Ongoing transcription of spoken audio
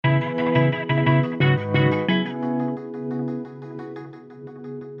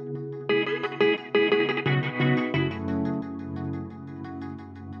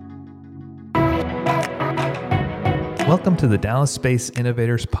Welcome to the Dallas Space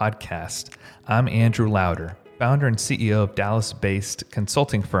Innovators Podcast. I'm Andrew Lauder, founder and CEO of Dallas-based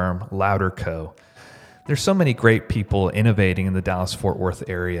consulting firm Lauder Co. There's so many great people innovating in the Dallas-Fort Worth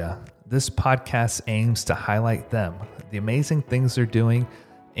area. This podcast aims to highlight them, the amazing things they're doing,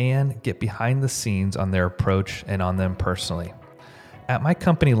 and get behind the scenes on their approach and on them personally. At my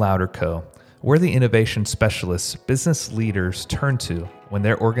company, Lauder Co., we're the innovation specialists business leaders turn to when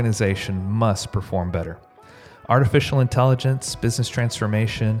their organization must perform better. Artificial intelligence, business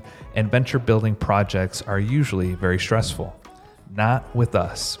transformation, and venture building projects are usually very stressful. Not with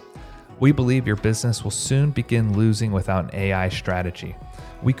us. We believe your business will soon begin losing without an AI strategy.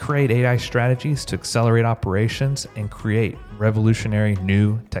 We create AI strategies to accelerate operations and create revolutionary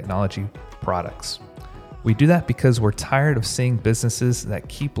new technology products. We do that because we're tired of seeing businesses that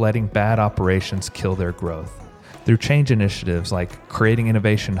keep letting bad operations kill their growth. Through change initiatives like creating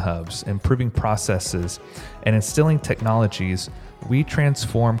innovation hubs, improving processes, and instilling technologies, we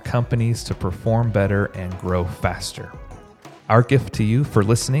transform companies to perform better and grow faster. Our gift to you for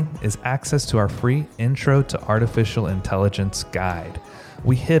listening is access to our free Intro to Artificial Intelligence guide.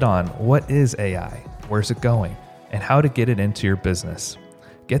 We hit on what is AI, where's it going, and how to get it into your business.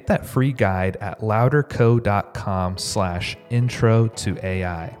 Get that free guide at lauderco.com/intro to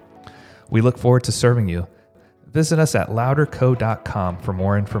AI. We look forward to serving you. Visit us at lauderco.com for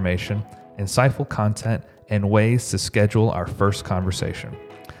more information, insightful content, and ways to schedule our first conversation.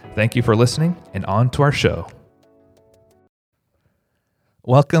 Thank you for listening, and on to our show.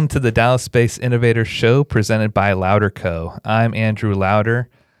 Welcome to the Dallas Space Innovators Show presented by Lauder Co. I'm Andrew Lauder,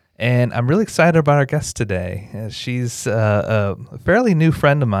 and I'm really excited about our guest today. She's a fairly new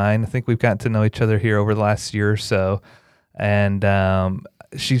friend of mine. I think we've gotten to know each other here over the last year or so, and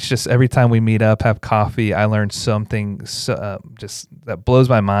she's just, every time we meet up, have coffee, I learn something just that blows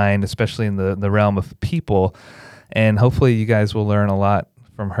my mind, especially in the realm of people. And hopefully you guys will learn a lot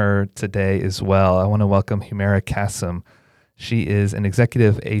from her today as well. I want to welcome Humera Kassem. She is an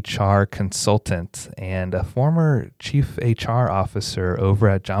executive HR consultant and a former chief HR officer over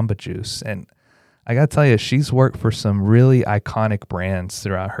at Jamba Juice. And I got to tell you, she's worked for some really iconic brands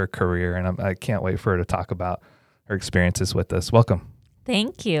throughout her career. And I can't wait for her to talk about her experiences with us. Welcome.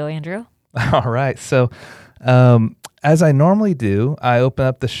 Thank you, Andrew. All right. So as I normally do, I open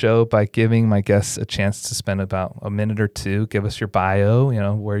up the show by giving my guests a chance to spend about a minute or two, give us your bio,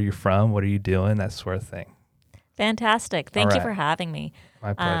 where you're from, what are you doing, that sort of thing. Fantastic. Thank you for having me.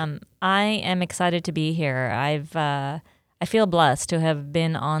 My pleasure. I am excited to be here. I feel blessed to have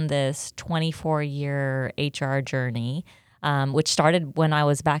been on this 24-year HR journey, which started when I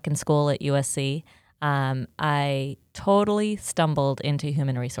was back in school at USC. I totally stumbled into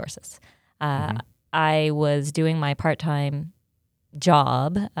human resources. I was doing my part-time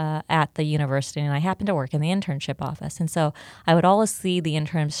job at the university, and I happened to work in the internship office. And so I would always see the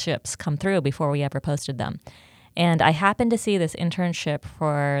internships come through before we ever posted them. And I happened to see this internship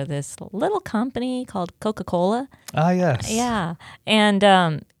for this little company called Coca-Cola. Ah, yes. Yeah. And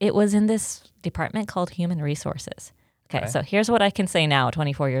it was in this department called Human Resources. Okay, so here's what I can say now,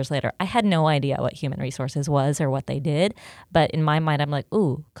 24 years later. I had no idea what human resources was or what they did, but in my mind, I'm like,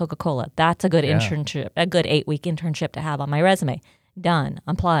 ooh, Coca-Cola, that's a good internship, a good 8-week internship to have on my resume. Done,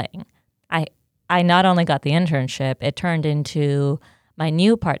 I'm applying. I not only got the internship, it turned into my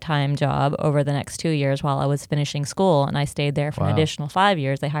new part-time job over the next 2 years while I was finishing school, and I stayed there for an additional 5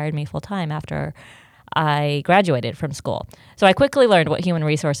 years. They hired me full-time after I graduated from school. So I quickly learned what human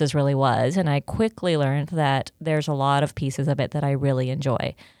resources really was, and I quickly learned that there's a lot of pieces of it that I really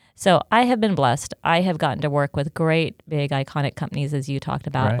enjoy. So I have been blessed. I have gotten to work with great, big, iconic companies, as you talked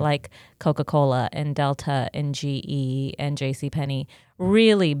about, like Coca-Cola and Delta and GE and JCPenney,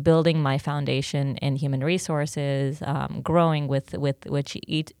 really building my foundation in human resources, growing with which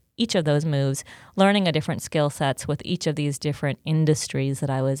each of those moves, learning a different skill sets with each of these different industries that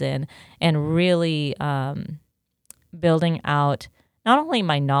I was in, and really building out not only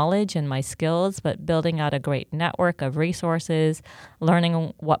my knowledge and my skills, but building out a great network of resources,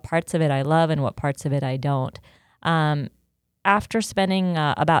 learning what parts of it I love and what parts of it I don't. After spending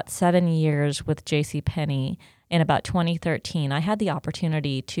about 7 years with JCPenney, in about 2013, I had the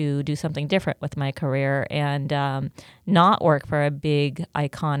opportunity to do something different with my career and not work for a big,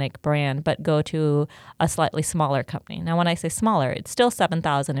 iconic brand, but go to a slightly smaller company. Now, when I say smaller, it's still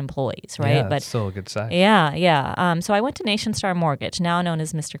 7,000 employees, right? Yeah, but it's still a good size. Yeah. So I went to Nation Star Mortgage, now known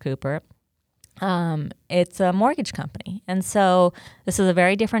as Mr. Cooper. It's a mortgage company. And so this is a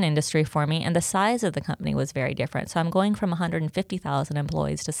very different industry for me, and the size of the company was very different. So I'm going from 150,000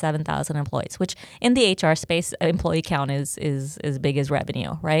 employees to 7,000 employees, which in the HR space, employee count is as big as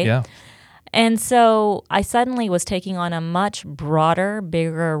revenue, right? Yeah. And so I suddenly was taking on a much broader,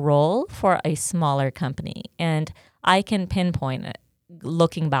 bigger role for a smaller company. And I can pinpoint it,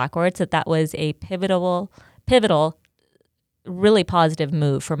 looking backwards, that was a pivotal, really positive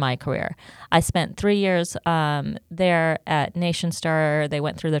move for my career. I spent 3 years there at Nation Star. They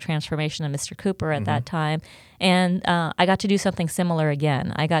went through the transformation of Mr. Cooper at that time. And I got to do something similar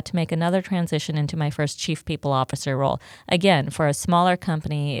again. I got to make another transition into my first chief people officer role. Again, for a smaller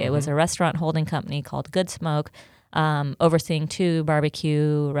company. It was a restaurant holding company called Good Smoke, overseeing 2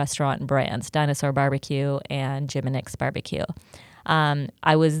 barbecue restaurant brands, Dinosaur Barbecue and Jim and Nick's Barbecue.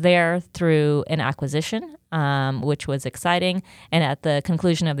 I was there through an acquisition, which was exciting. And at the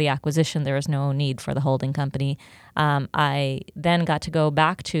conclusion of the acquisition, there was no need for the holding company. I then got to go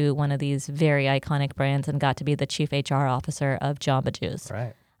back to one of these very iconic brands and got to be the chief HR officer of Jamba Juice.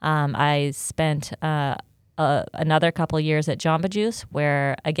 Right. I spent another couple years at Jamba Juice,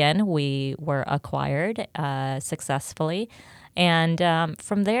 where, again, we were acquired successfully. And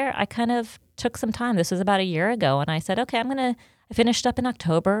from there, I kind of took some time. This was about a year ago. And I said, okay, I finished up in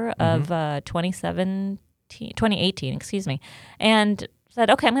October of 2018, and said,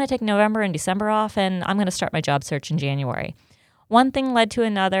 okay, I'm going to take November and December off, and I'm going to start my job search in January. One thing led to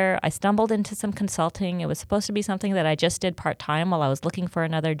another. I stumbled into some consulting. It was supposed to be something that I just did part-time while I was looking for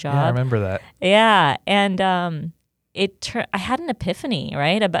another job. Yeah, I remember that. Yeah, and I had an epiphany,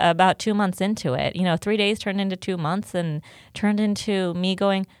 right, about 2 months into it. 3 days turned into 2 months and turned into me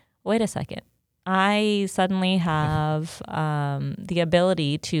going, wait a second. I suddenly have the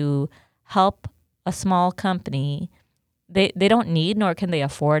ability to help a small company. They don't need nor can they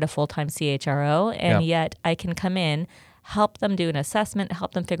afford a full-time CHRO, and yet I can come in, help them do an assessment,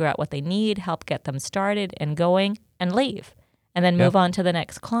 help them figure out what they need, help get them started and going, and leave, and then move on to the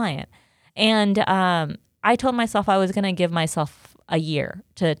next client. And I told myself I was going to give myself a year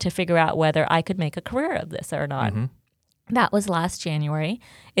to figure out whether I could make a career of this or not. That was last January.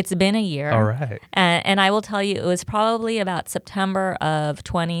 It's been a year. All right. And I will tell you, it was probably about September of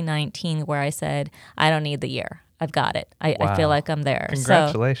 2019 where I said, I don't need the year. I've got it. I feel like I'm there.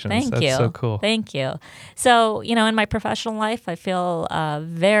 Congratulations. So, thank That's you. so cool. Thank you. So, in my professional life, I feel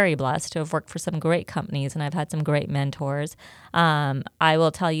very blessed to have worked for some great companies, and I've had some great mentors. I will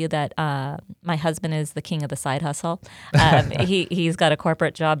tell you that my husband is the king of the side hustle. He's got a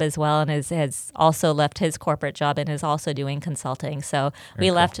corporate job as well, and has also left his corporate job and is also doing consulting. So we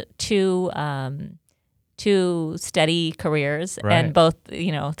left two steady careers, and both,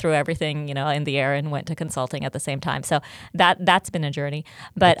 threw everything, in the air and went to consulting at the same time. So that's been a journey.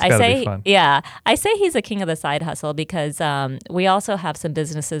 But I say he's a king of the side hustle because we also have some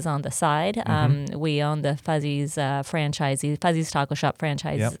businesses on the side. We own the Fuzzy's Fuzzy's Taco Shop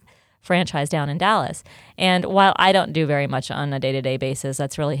franchise down in Dallas. And while I don't do very much on a day-to-day basis,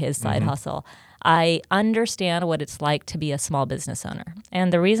 that's really his side hustle. I understand what it's like to be a small business owner.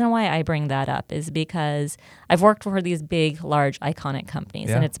 And the reason why I bring that up is because I've worked for these big, large, iconic companies,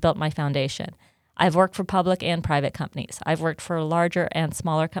 and it's built my foundation. I've worked for public and private companies. I've worked for larger and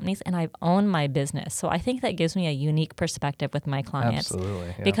smaller companies, and I've owned my business. So I think that gives me a unique perspective with my clients.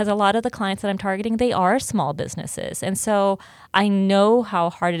 Absolutely. Yeah. Because a lot of the clients that I'm targeting, they are small businesses. And so I know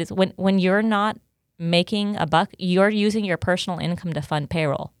how hard it is. When you're not making a buck, you're using your personal income to fund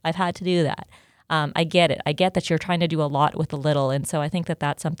payroll. I've had to do that. I get it. I get that you're trying to do a lot with a little, and so I think that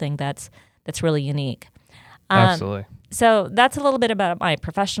that's something that's really unique. Absolutely. So that's a little bit about my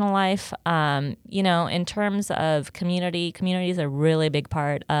professional life. In terms of community is a really big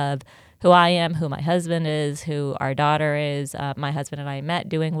part of who I am, who my husband is, who our daughter is. My husband and I met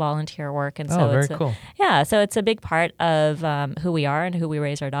doing volunteer work, and so very cool. So it's a big part of who we are and who we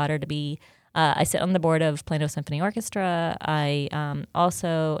raise our daughter to be. I sit on the board of Plano Symphony Orchestra. I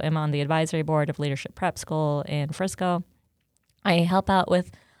also am on the advisory board of Leadership Prep School in Frisco. I help out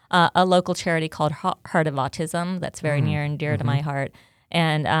with a local charity called Heart of Autism that's very near and dear to my heart.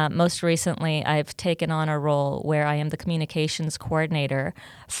 And most recently, I've taken on a role where I am the communications coordinator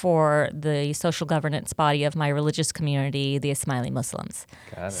for the social governance body of my religious community, the Ismaili Muslims.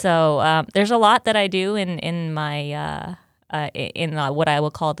 Got it. So there's a lot that I do in my in what I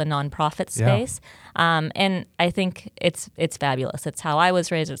will call the nonprofit space. And I think it's fabulous. It's how I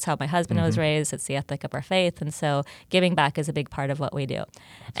was raised. It's how my husband was raised. It's the ethic of our faith. And so giving back is a big part of what we do.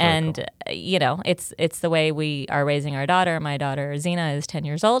 That's very Cool. It's the way we are raising our daughter. My daughter, Zena, is 10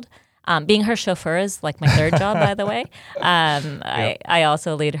 years old. Being her chauffeur is like my third job, by the way. I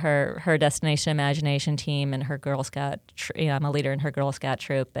also lead her Destination Imagination team and her Girl Scout. I'm a leader in her Girl Scout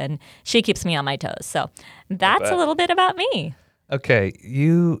troop, and she keeps me on my toes. So that's a little bit about me. Okay,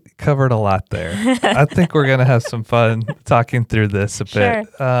 you covered a lot there. I think we're going to have some fun talking through this a bit.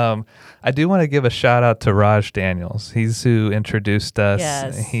 Sure. I do want to give a shout out to Raj Daniels. He's who introduced us.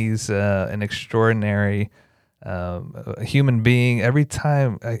 Yes. He's an extraordinary human being. Every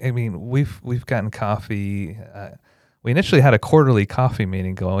time, I mean, we've gotten coffee. We initially had a quarterly coffee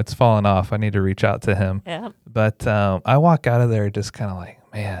meeting going. It's fallen off. I need to reach out to him. Yeah. But I walk out of there just kind of like,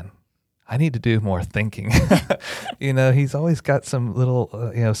 man, I need to do more thinking. He's always got some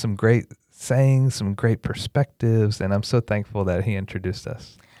little, some great sayings, some great perspectives, and I'm so thankful that he introduced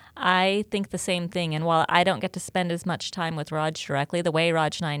us. I think the same thing. And while I don't get to spend as much time with Raj directly, the way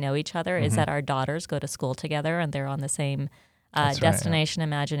Raj and I know each other is that our daughters go to school together and they're on the same Destination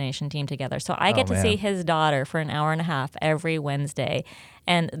Imagination team together. So I get to see his daughter for an hour and a half every Wednesday.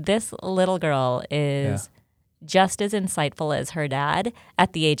 And this little girl is just as insightful as her dad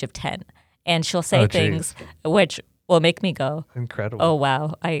at the age of 10. And she'll say things which will make me go, incredible. Oh,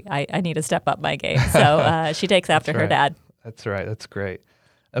 wow, I need to step up my game. So she takes after her dad. That's right. That's great.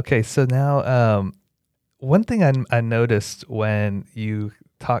 Okay, so now one thing I noticed when you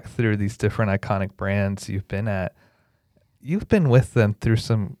talk through these different iconic brands you've been with them through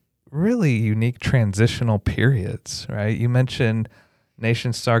some really unique transitional periods, right? You mentioned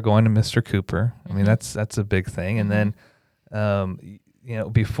Nation Star going to Mr. Cooper. I mean, that's a big thing. And then,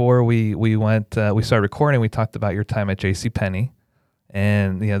 before we went, we started recording, we talked about your time at JCPenney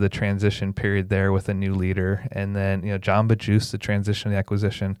and, the transition period there with a new leader. And then, Jamba Juice, the transition, the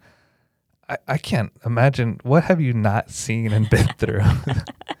acquisition. I can't imagine, what have you not seen and been through?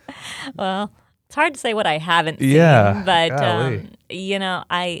 Well, it's hard to say what I haven't seen, but I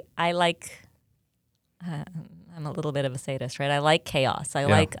like. I'm a little bit of a sadist, right? I like chaos. I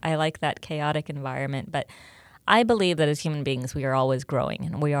like that chaotic environment, but I believe that as human beings, we are always growing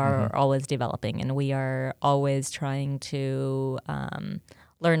and we are always developing and we are always trying to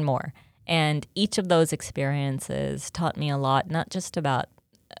learn more. And each of those experiences taught me a lot, not just about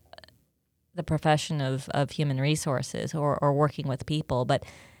the profession of human resources or working with people, but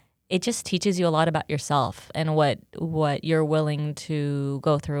it just teaches you a lot about yourself and what you're willing to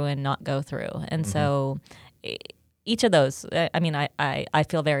go through and not go through. And so each of those, I mean, I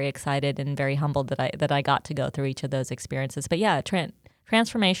feel very excited and very humbled that I got to go through each of those experiences. But yeah,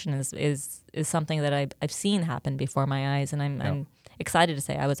 transformation is something that I've seen happen before my eyes, and I'm excited to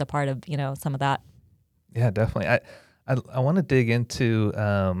say I was a part of some of that. Yeah, definitely. I want to dig into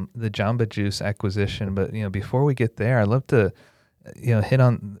the Jamba Juice acquisition, but before we get there, I'd love to hit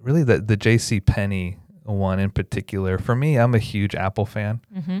on really the JCPenney one in particular. For me, I'm a huge Apple fan.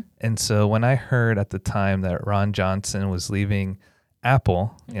 And so when I heard at the time that Ron Johnson was leaving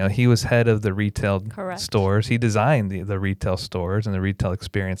Apple, he was head of the retail stores. He designed the retail stores and the retail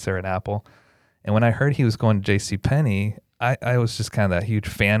experience there at Apple. And when I heard he was going to JCPenney, I was just kind of that huge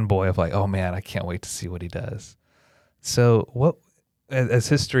fanboy of like, oh man, I can't wait to see what he does. So what, as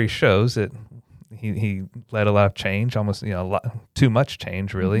history shows, that he led a lot of change, almost too much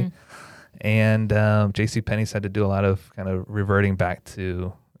change really. And JCPenney's had to do a lot of kind of reverting back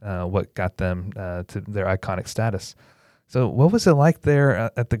to what got them to their iconic status. So what was it like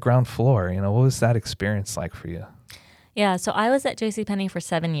there at the ground floor? What was that experience like for you? Yeah, so I was at JCPenney for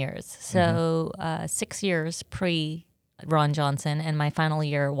 7 years. So 6 years pre Ron Johnson and my final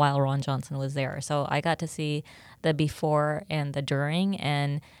year while Ron Johnson was there. So I got to see the before and the during,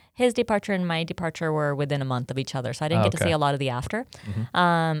 and his departure and my departure were within a month of each other. So I didn't get to see a lot of the after.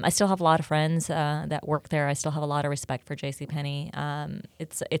 I still have a lot of friends that work there. I still have a lot of respect for JCPenney.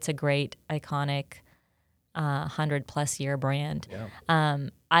 It's a great, iconic 100+ year brand.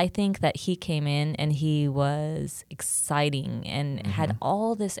 I think that he came in and he was exciting and had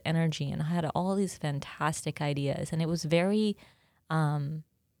all this energy and had all these fantastic ideas, and it was very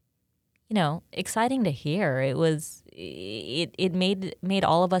exciting to hear. It made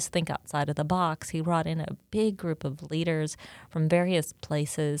all of us think outside of the box. He brought in a big group of leaders from various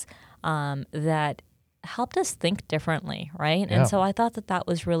places that helped us think differently, right? And so I thought that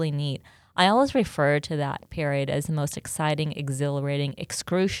was really neat. I always refer to that period as the most exciting, exhilarating,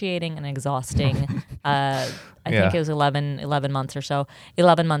 excruciating, and exhausting. I think it was 11 months or so,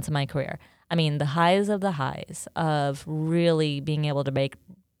 11 months of my career. I mean, the highs of really being able to break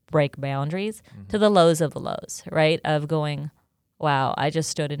boundaries to the lows of the lows, right? Of going, wow, I just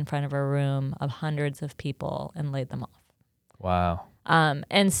stood in front of a room of hundreds of people and laid them off. Wow.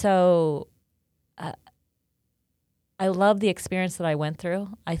 And so I love the experience that I went through.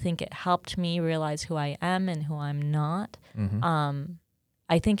 I think it helped me realize who I am and who I'm not.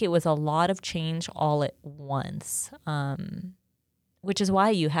 I think it was a lot of change all at once. which is why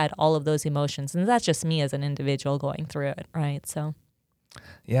you had all of those emotions. And that's just me as an individual going through it, right? So.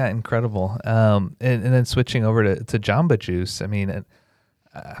 Yeah, incredible. And then switching over to Jamba Juice. I mean,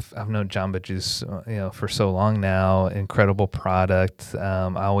 I've known Jamba Juice, for so long now. Incredible product. I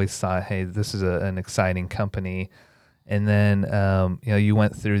always thought, hey, this is an exciting company. And then, you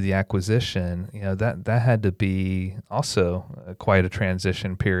went through the acquisition. That had to be also quite a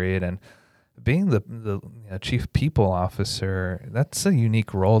transition period. And being the chief people officer, that's a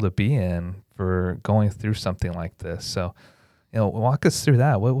unique role to be in for going through something like this. So, walk us through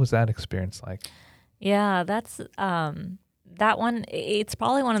that. What was that experience like? Yeah, that's that one. It's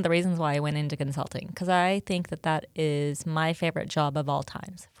probably one of the reasons why I went into consulting, because I think that is my favorite job of all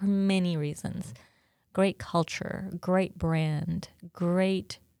times for many reasons. Great culture, great brand,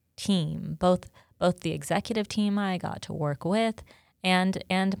 great team. Both the executive team I got to work with and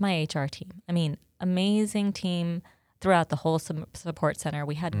my HR team. I mean, amazing team throughout the whole support center.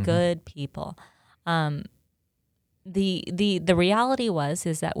 We had good people. The reality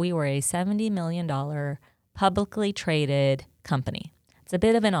is that we were a $70 million publicly traded company. It's a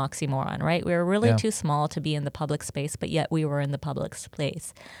bit of an oxymoron, right? We were really too small to be in the public space, but yet we were in the public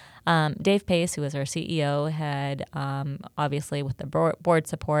space. Dave Pace, who was our CEO, had obviously with the board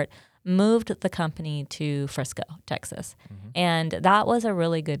support, moved the company to Frisco, Texas. And that was a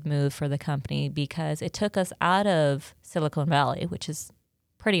really good move for the company because it took us out of Silicon Valley, which is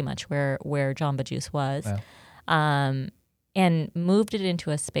pretty much where Jamba Juice was. And moved it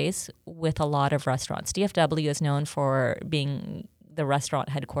into a space with a lot of restaurants. DFW is known for being the restaurant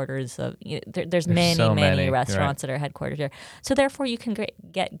headquarters of, there's many restaurants that are headquartered here. So therefore you can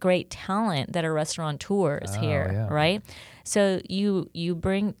get great talent that are restaurateurs here, right? So you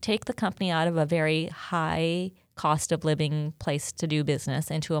take the company out of a very high cost of living place to do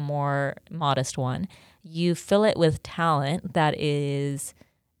business into a more modest one. You fill it with talent that has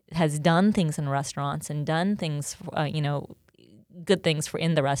done things in restaurants and done things, good things for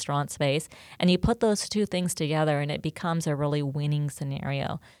in the restaurant space, and you put those two things together and it becomes a really winning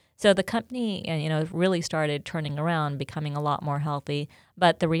scenario. So the company, really started turning around, becoming a lot more healthy.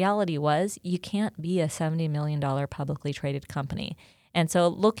 But the reality was you can't be a $70 million publicly traded company. And so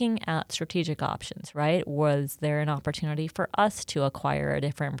looking at strategic options, right? Was there an opportunity for us to acquire a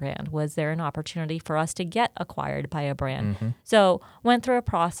different brand? Was there an opportunity for us to get acquired by a brand? So went through a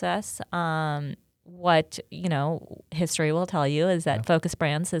process. What history will tell you is that Focus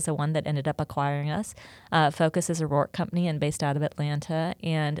Brands is the one that ended up acquiring us. Focus is a Rourke company and based out of Atlanta,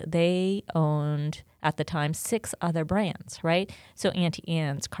 and they owned at the time 6 other brands, right? So Auntie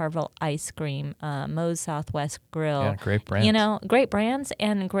Anne's, Carvel Ice Cream, Moe's Southwest Grill. Yeah, great brands. Great brands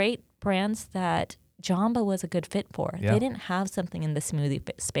and great brands that Jamba was a good fit for. They didn't have something in the smoothie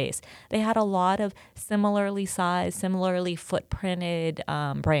space. They had a lot of similarly sized, similarly footprinted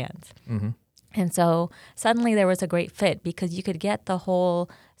brands. And so suddenly there was a great fit because you could get the whole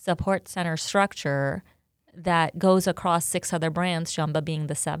support center structure that goes across 6 other brands, Jamba being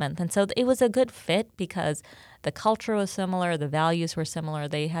the 7th. And so it was a good fit because the culture was similar, the values were similar,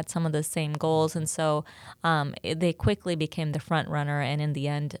 they had some of the same goals. And so they quickly became the front runner and in the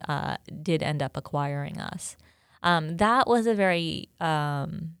end did end up acquiring us. That was a very, I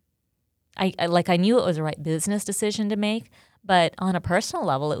knew it was the right business decision to make. But on a personal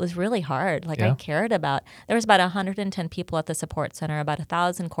level, it was really hard. I cared about, there was about 110 people at the support center, about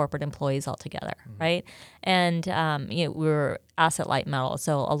 1,000 corporate employees altogether, right? And we were asset light metal,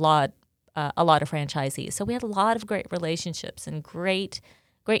 so a lot of franchisees. So we had a lot of great relationships and great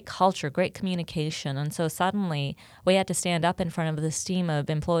culture, great communication. And so suddenly we had to stand up in front of this team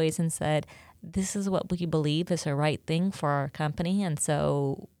of employees and said, this is what we believe is the right thing for our company. And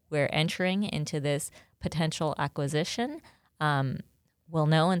so we're entering into this potential acquisition. We'll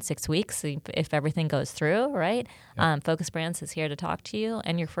know in 6 weeks if everything goes through, right? Focus Brands is here to talk to you.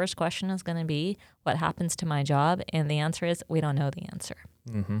 And your first question is going to be, what happens to my job? And the answer is, we don't know the answer.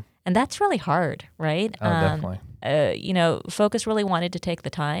 And that's really hard, right? Oh, definitely. Focus really wanted to take the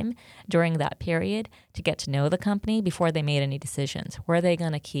time during that period to get to know the company before they made any decisions. Were they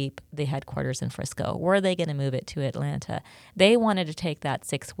going to keep the headquarters in Frisco? Were they going to move it to Atlanta? They wanted to take that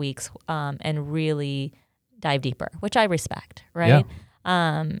 6 weeks and really dive deeper, which I respect, right?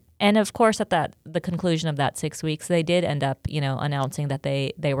 And of course, at the conclusion of that 6 weeks, they did end up, announcing that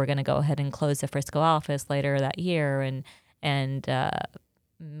they were going to go ahead and close the Frisco office later that year and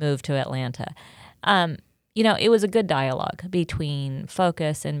move to Atlanta. It was a good dialogue between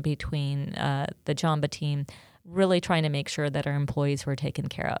Focus and between the Jamba team, really trying to make sure that our employees were taken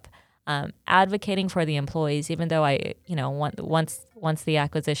care of. Advocating for the employees, even though once the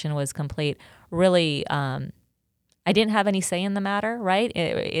acquisition was complete, really I didn't have any say in the matter, right?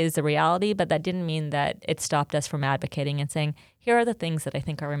 It is the reality, but that didn't mean that it stopped us from advocating and saying, here are the things that I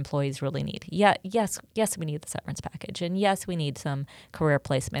think our employees really need. Yeah, yes, we need the severance package, and yes, we need some career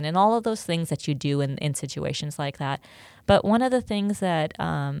placement, and all of those things that you do in situations like that. But one of the things that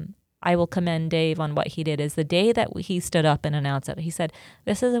I will commend Dave on what he did is the day that he stood up and announced it. He said,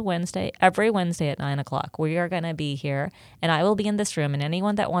 this is a Wednesday, every Wednesday at 9:00. We are going to be here and I will be in this room. And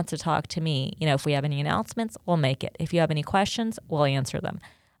anyone that wants to talk to me, if we have any announcements, we'll make it. If you have any questions, we'll answer them.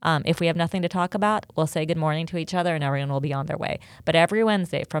 If we have nothing to talk about, we'll say good morning to each other and everyone will be on their way. But every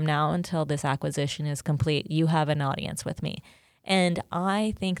Wednesday from now until this acquisition is complete, you have an audience with me. And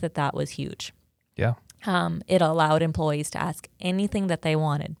I think that that was huge. Yeah. It allowed employees to ask anything that they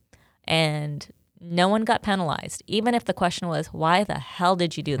wanted. And no one got penalized, even if the question was, why the hell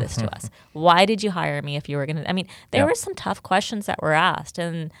did you do this to us? Why did you hire me if you were going to? There were some tough questions that were asked.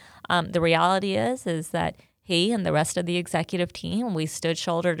 And the reality is that he and the rest of the executive team, we stood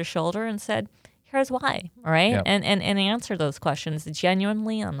shoulder to shoulder and said, here's why, right? Yep. And answer those questions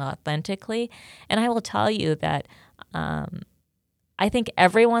genuinely and authentically. And I will tell you that I think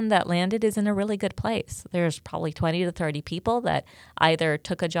everyone that landed is in a really good place. There's probably 20 to 30 people that either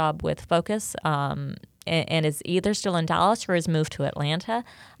took a job with Focus and is either still in Dallas or has moved to Atlanta.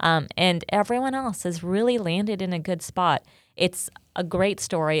 And everyone else has really landed in a good spot. It's a great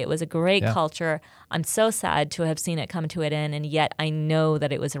story. It was a great culture. I'm so sad to have seen it come to an end, and yet I know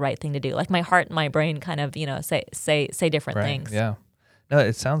that it was the right thing to do. Like my heart and my brain kind of, say different things. Yeah. No,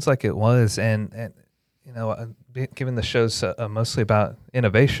 it sounds like it was. And given the show's mostly about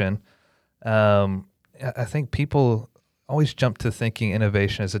innovation, I think people always jump to thinking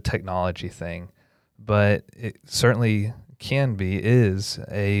innovation is a technology thing, but it certainly is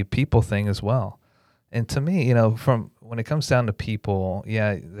a people thing as well. And to me, from when it comes down to people,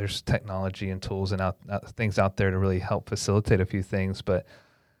 there's technology and tools and things out there to really help facilitate a few things, but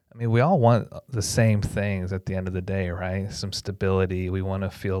we all want the same things at the end of the day, right? Some stability. We want to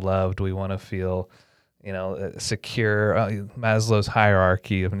feel loved. We want to feel secure, Maslow's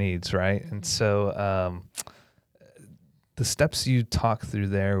hierarchy of needs, right? And so the steps you talk through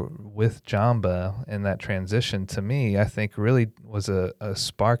there with Jamba in that transition, to me, I think really was a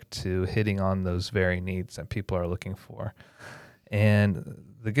spark to hitting on those very needs that people are looking for. And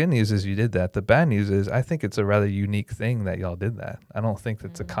the good news is you did that. The bad news is I think it's a rather unique thing that y'all did that. I don't think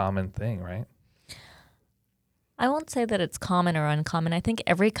that's a common thing, right? I won't say that it's common or uncommon. I think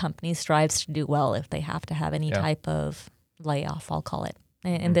every company strives to do well if they have to have any type of layoff, I'll call it.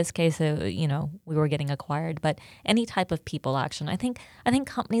 In this case, we were getting acquired, but any type of people action. I think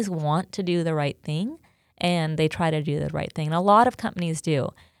companies want to do the right thing, and they try to do the right thing. And a lot of companies do.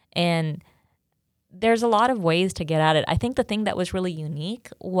 And there's a lot of ways to get at it. I think the thing that was really unique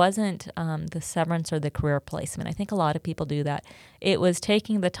wasn't the severance or the career placement. I think a lot of people do that. It was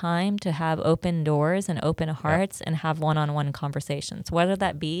taking the time to have open doors and open hearts and have one-on-one conversations, whether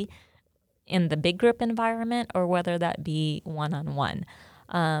that be in the big group environment or whether that be one-on-one.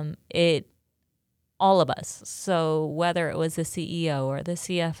 All of us. So whether it was the CEO or the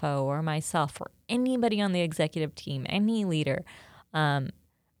CFO or myself or anybody on the executive team, any leader,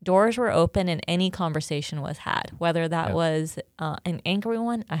 doors were open and any conversation was had, whether that was an angry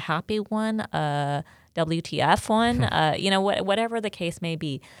one, a happy one, a WTF one, whatever the case may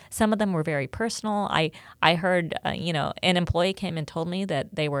be. Some of them were very personal. I heard, an employee came and told me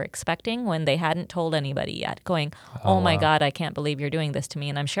that they were expecting when they hadn't told anybody yet, going, oh my God, I can't believe you're doing this to me.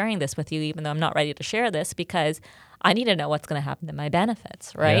 And I'm sharing this with you, even though I'm not ready to share this because I need to know what's going to happen to my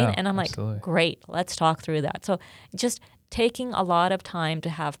benefits, right? Yeah, and I'm absolutely. like, great, let's talk through that. So just taking a lot of time to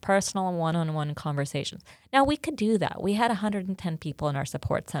have personal one-on-one conversations. Now, we could do that. We had 110 people in our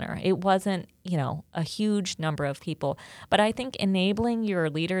support center. It wasn't, a huge number of people. But I think enabling your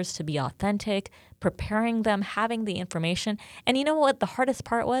leaders to be authentic, preparing them, having the information. And you know what the hardest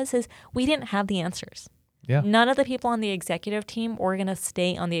part was is we didn't have the answers. Yeah. None of the people on the executive team were going to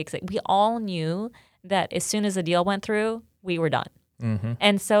stay on the exec. We all knew that as soon as the deal went through, we were done. Mm-hmm.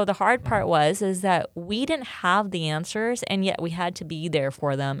 And so the hard part is that we didn't have the answers, and yet we had to be there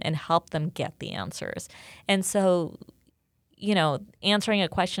for them and help them get the answers. And so, answering a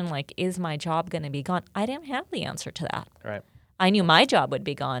question like, is my job going to be gone? I didn't have the answer to that. Right. I knew my job would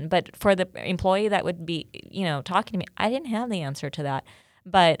be gone, but for the employee that would be, talking to me, I didn't have the answer to that.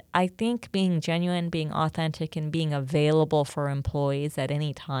 But I think being genuine, being authentic, and being available for employees at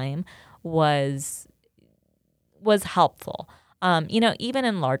any time was helpful. Even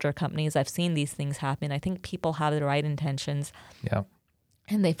in larger companies, I've seen these things happen. I think people have the right intentions. Yeah.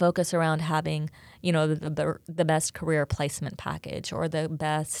 And they focus around having, the best career placement package or the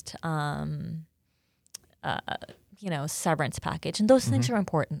best severance package. And those things are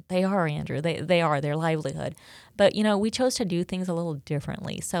important. They are, Andrew. They are their livelihood. But, we chose to do things a little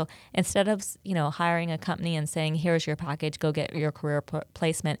differently. So instead of, hiring a company and saying, here's your package, go get your career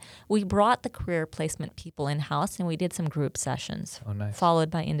placement, we brought the career placement people in-house and we did some group sessions, nice. Followed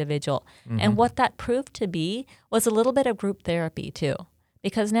by individual. And what that proved to be was a little bit of group therapy too.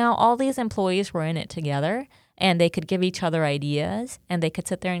 Because now all these employees were in it together and they could give each other ideas and they could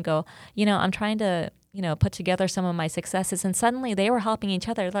sit there and go, I'm trying to, put together some of my successes. And suddenly they were helping each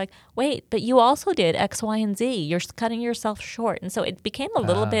other like, wait, but you also did X, Y, and Z. You're cutting yourself short. And so it became a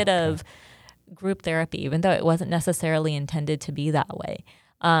little bit of group therapy, even though it wasn't necessarily intended to be that way.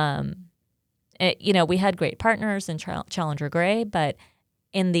 We had great partners in Challenger Gray, but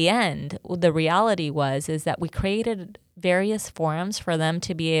in the end, the reality is that we created various forums for them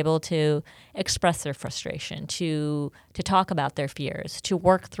to be able to express their frustration, to talk about their fears, to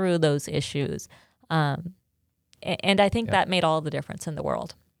work through those issues. And I think that made all the difference in the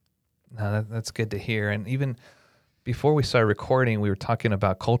world. No, that's good to hear. And even before we started recording, we were talking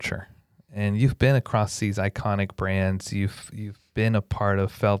about culture. And you've been across these iconic brands. You've been a part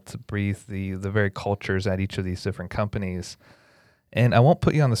of Felt to Breathe, the very cultures at each of these different companies. And I won't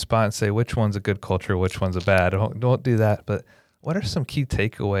put you on the spot and say which one's a good culture, which one's a bad. Don't do that. But what are some key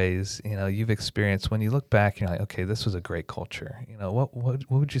takeaways you've experienced when you look back and you're like, okay, this was a great culture? What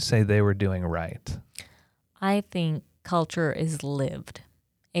would you say they were doing right? I think culture is lived.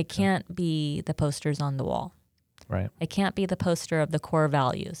 It can't be the posters on the wall. Right. It can't be the poster of the core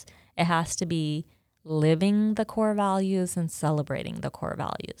values. It has to be living the core values and celebrating the core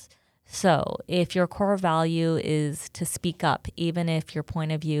values. So if your core value is to speak up, even if your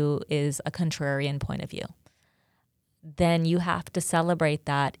point of view is a contrarian point of view, then you have to celebrate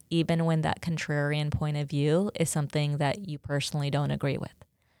that even when that contrarian point of view is something that you personally don't agree with.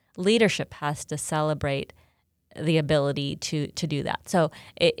 Leadership has to celebrate the ability to do that. So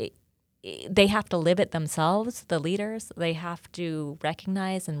they have to live it themselves, the leaders. They have to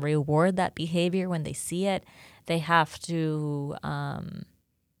recognize and reward that behavior when they see it. They have to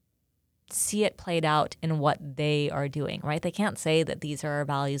see it played out in what they are doing, right? They can't say that these are our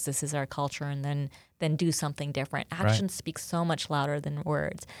values, this is our culture, and then do something different. Actions speak so much louder than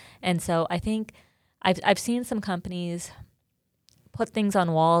words. And so I think I've seen some companies put things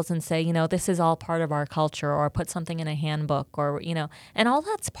on walls and say, this is all part of our culture, or put something in a handbook, or, and all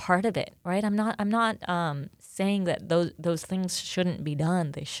that's part of it, right? I'm not saying that those things shouldn't be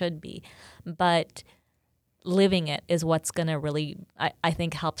done. They should be. But living it is what's going to really, I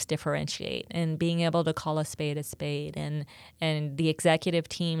think, helps differentiate, and being able to call a spade, and the executive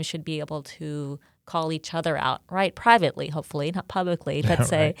team should be able to call each other out, right? Privately, hopefully, not publicly, but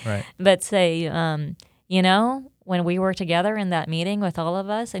say, when we were together in that meeting with all of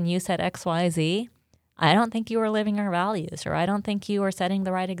us and you said X, Y, Z, I don't think you were living our values, or I don't think you were setting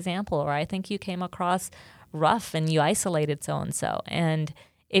the right example, or I think you came across rough and you isolated so-and-so. And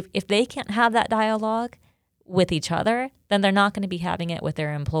if they can't have that dialogue with each other, then they're not going to be having it with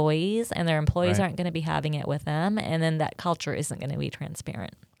their employees, and their employees aren't going to be having it with them, and then that culture isn't going to be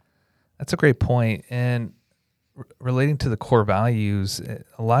transparent. That's a great point. And relating to the core values,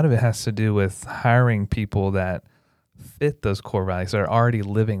 a lot of it has to do with hiring people that fit those core values, that are already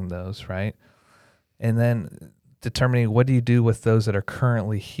living those, right? And then determining what do you do with those that are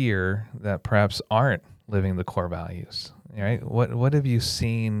currently here that perhaps aren't living the core values, right? What have you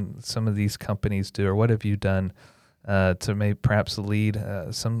seen some of these companies do, or what have you done to maybe perhaps lead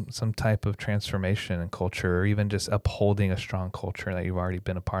some type of transformation in culture, or even just upholding a strong culture that you've already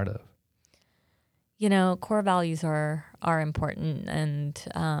been a part of? Core values are important,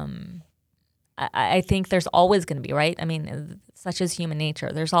 and I think there's always going to be, right? I mean, such is human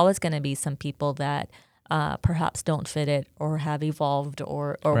nature. There's always going to be some people that perhaps don't fit it, or have evolved,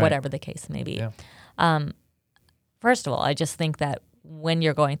 or whatever the case may be. Yeah. First of all, I just think that when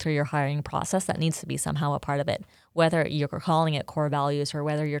you're going through your hiring process, that needs to be somehow a part of it, whether you're calling it core values or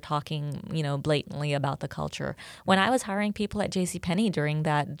whether you're talking, blatantly about the culture. When I was hiring people at JCPenney during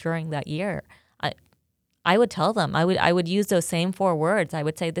that year, I would tell them, I would use those same 4 words. I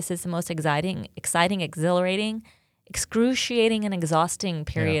would say, this is the most exciting, exhilarating, excruciating, and exhausting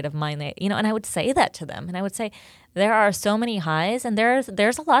period of my life. And I would say that to them. And I would say, there are so many highs, and there's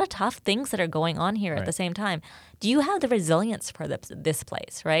a lot of tough things that are going on here at the same time. Do you have the resilience for this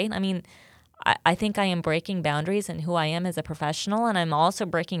place, right? I mean, I think I am breaking boundaries in who I am as a professional, and I'm also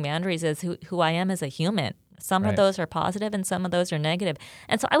breaking boundaries as who I am as a human. Some of those are positive and some of those are negative.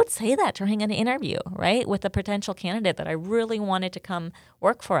 And so I would say that during an interview, right, with a potential candidate that I really wanted to come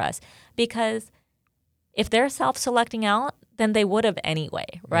work for us. Because if they're self-selecting out, than they would have anyway,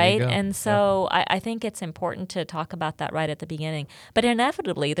 There you right? go. And so I think it's important to talk about that right at the beginning. But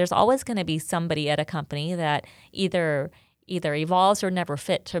inevitably, there's always going to be somebody at a company that either evolves or never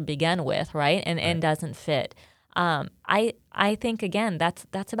fit to begin with, right? And doesn't fit. I think again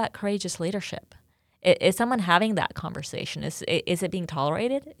that's about courageous leadership. Is someone having that conversation? Is it being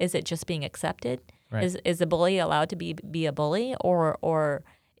tolerated? Is it just being accepted? Right. Is a bully allowed to be a bully, or are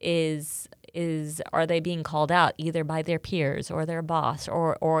they being called out either by their peers or their boss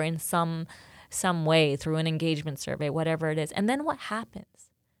or in some way through an engagement survey, whatever it is? And then what happens?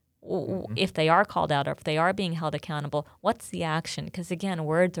 If they are called out or if they are being held accountable, what's the action? Because again,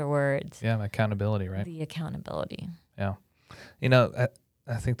 words are words. Yeah, accountability, right? The accountability. Yeah.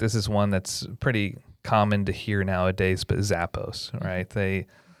 I think this is one that's pretty common to hear nowadays, but Zappos, right?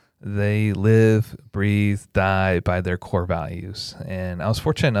 They live, breathe, die by their core values. And I was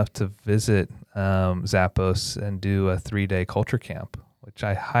fortunate enough to visit Zappos and do a 3-day culture camp, which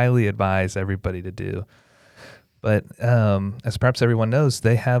I highly advise everybody to do. But as perhaps everyone knows,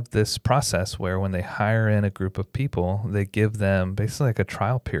 they have this process where when they hire in a group of people, they give them basically like a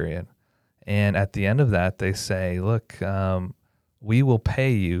trial period. And at the end of that, they say, look, we will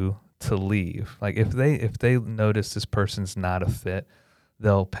pay you to leave. Like if they notice this person's not a fit,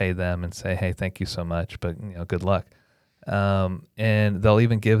 they'll pay them and say, hey, thank you so much, but good luck. And they'll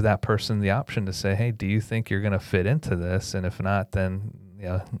even give that person the option to say, hey, do you think you're going to fit into this? And if not, then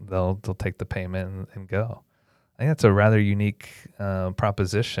they'll take the payment and go. I think that's a rather unique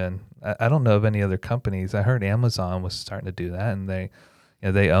proposition. I don't know of any other companies. I heard Amazon was starting to do that, and they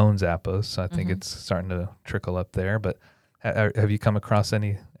own Zappos, so I think it's starting to trickle up there. But have you come across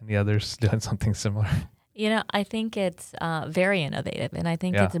any others doing something similar? I think it's very innovative, and I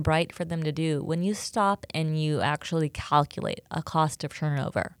think it's bright for them to do. When you stop and you actually calculate a cost of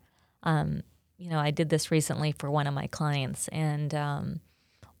turnover, I did this recently for one of my clients, and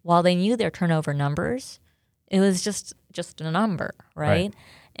while they knew their turnover numbers, it was just a number, right?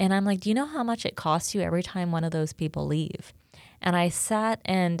 And I'm like, do you know how much it costs you every time one of those people leave? And I sat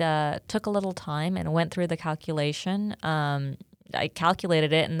and took a little time and went through the calculation. I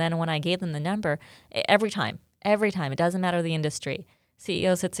calculated it, and then when I gave them the number, every time, it doesn't matter the industry,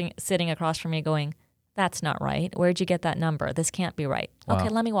 CEO sitting across from me going, that's not right. Where'd you get that number? This can't be right. Wow. Okay,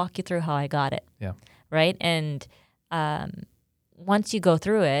 let me walk you through how I got it. Yeah. Right? And once you go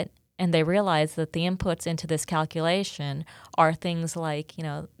through it, and they realize that the inputs into this calculation are things like,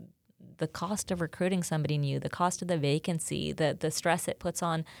 the cost of recruiting somebody new, the cost of the vacancy, the stress it puts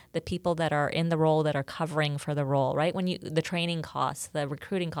on the people that are in the role that are covering for the role, right? The training costs, the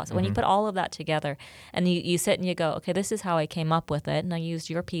recruiting costs, when you put all of that together and you sit and you go, okay, this is how I came up with it. And I used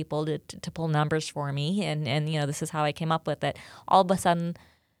your people to pull numbers for me. And this is how I came up with it. All of a sudden,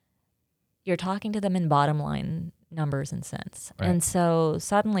 you're talking to them in bottom line numbers and cents. Right. And so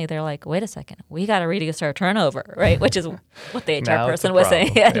suddenly they're like, wait a second, we got to reduce our turnover, right? Which is what the HR person was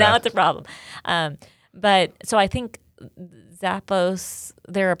saying. Now it's a problem. But so I think Zappos,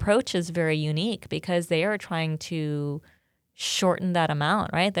 their approach is very unique because they are trying to shorten that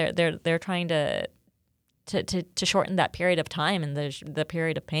amount, right? They're trying to shorten that period of time and the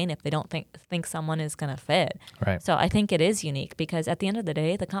period of pain if they don't think someone is going to fit. Right. So I think it is unique because at the end of the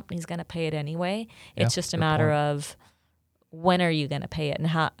day, the company's going to pay it anyway. It's just a matter of when are you going to pay it and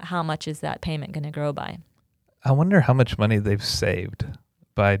how much is that payment going to grow by. I wonder how much money they've saved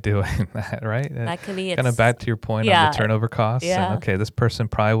by doing that, right? That could be kind of back to your point on the turnover costs. Yeah. And, okay, this person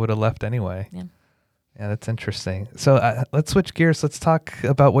probably would have left anyway. Yeah. Yeah, that's interesting. So let's switch gears. Let's talk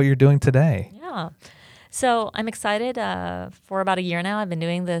about what you're doing today. Yeah. So I'm excited. For about a year now, I've been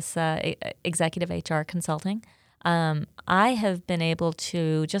doing this executive HR consulting. I have been able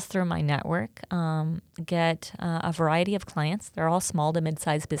to, just through my network, get a variety of clients. They're all small to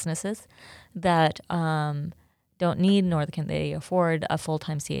mid-sized businesses that don't need nor can they afford a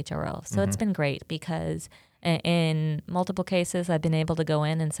full-time CHRO. So it's been great because in multiple cases, I've been able to go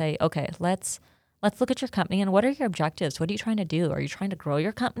in and say, okay, let's look at your company and what are your objectives? What are you trying to do? Are you trying to grow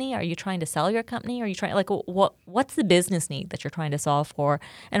your company? Are you trying to sell your company? Are you trying what's the business need that you're trying to solve for?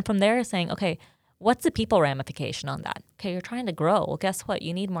 And from there saying, okay, what's the people ramification on that? Okay, you're trying to grow. Well, guess what?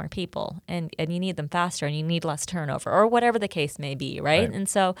 You need more people and you need them faster and you need less turnover or whatever the case may be, right? And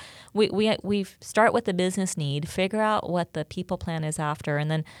so we start with the business need, figure out what the people plan is after, and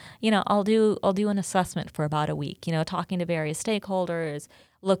then, I'll do an assessment for about a week, talking to various stakeholders,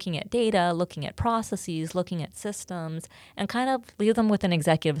 looking at data, looking at processes, looking at systems, and kind of leave them with an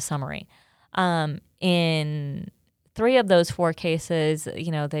executive summary. In 3 of those 4 cases,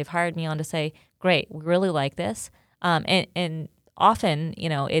 they've hired me on to say, great, we really like this. And often,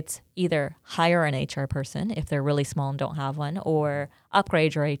 it's either hire an HR person if they're really small and don't have one, or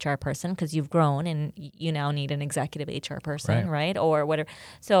upgrade your HR person because you've grown and you now need an executive HR person, right? Or whatever.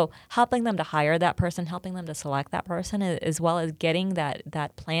 So helping them to hire that person, helping them to select that person, as well as getting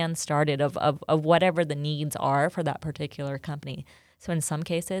that plan started of whatever the needs are for that particular company. So in some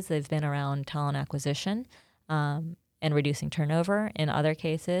cases, they've been around talent acquisition, and reducing turnover. In other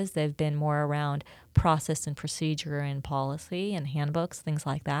cases, they've been more around process and procedure and policy and handbooks, things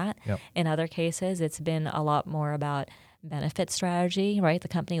like that. Yep. In other cases, it's been a lot more about benefit strategy, right? The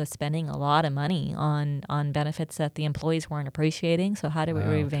company was spending a lot of money on benefits that the employees weren't appreciating. So how do we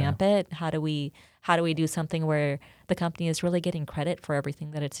revamp it? How do we do something where the company is really getting credit for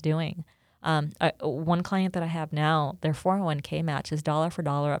everything that it's doing? One client that I have now, their 401k match is dollar for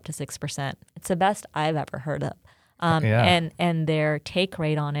dollar up to 6%. It's the best I've ever heard of. And their take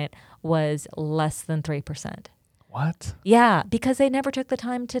rate on it was less than 3%. What? Yeah, because they never took the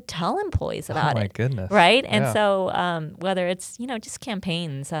time to tell employees about it. Oh my goodness. Right? And so whether it's, just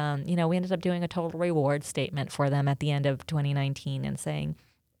campaigns, we ended up doing a total reward statement for them at the end of 2019 and saying,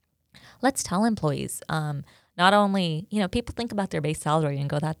 let's tell employees, not only, people think about their base salary and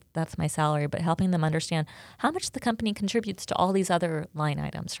go, that's my salary, but helping them understand how much the company contributes to all these other line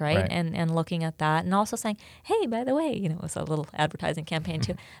items, right? And looking at that and also saying, hey, by the way, it was a little advertising campaign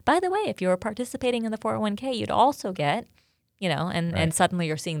too. By the way, if you were participating in the 401k, you'd also get, and suddenly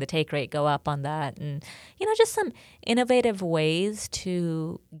you're seeing the take rate go up on that. And, just some innovative ways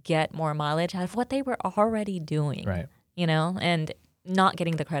to get more mileage out of what they were already doing, and not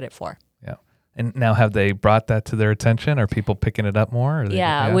getting the credit for. Yeah. And now have they brought that to their attention? Are people picking it up more?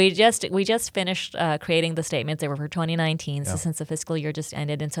 We just finished creating the statements. They were for 2019, so since the fiscal year just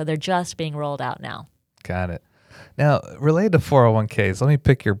ended, and so they're just being rolled out now. Got it. Now, related to 401ks, let me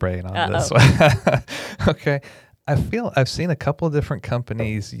pick your brain on this one. Okay. I've seen a couple of different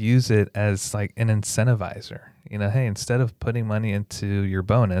companies use it as like an incentivizer. Hey, instead of putting money into your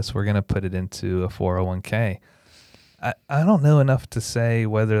bonus, we're going to put it into a 401k. I don't know enough to say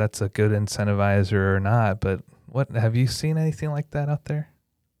whether that's a good incentivizer or not, but have you seen anything like that out there?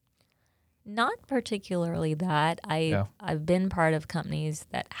 Not particularly that. I've been part of companies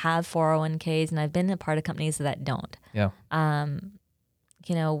that have 401ks, and I've been a part of companies that don't. Yeah.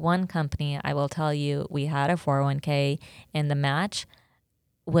 One company, I will tell you, we had a 401k, and the match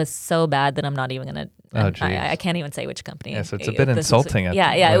was so bad that I'm not even going to. I can't even say which company. Yeah, so it's a bit insulting.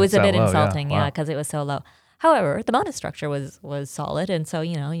 It was a bit low, insulting, Wow. because it was so low. However, the bonus structure was solid, and so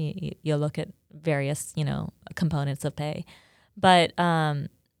you look at various components of pay, but I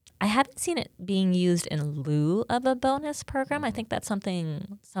haven't seen it being used in lieu of a bonus program. I think that's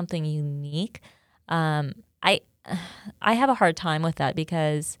something unique. I have a hard time with that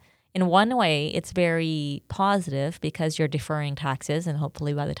because in one way it's very positive because you're deferring taxes, and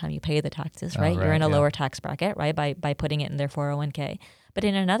hopefully by the time you pay the taxes, right, you're in a lower tax bracket, right, by putting it in their 401k. But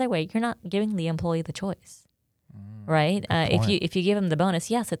in another way, you're not giving the employee the choice. Right. If you give them the bonus,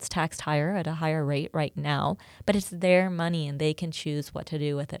 yes, it's taxed higher at a higher rate right now, but it's their money and they can choose what to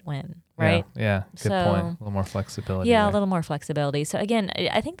do with it when. Right. Yeah. Good point. A little more flexibility. Yeah, a little more flexibility. So again,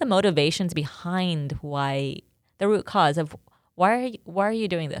 I think the motivations behind the root cause of why are you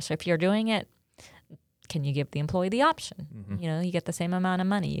doing this? If you're doing it, can you give the employee the option? Mm-hmm. You get the same amount of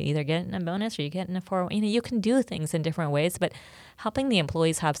money. You either get it in a bonus or you get it in a 401. You can do things in different ways, but helping the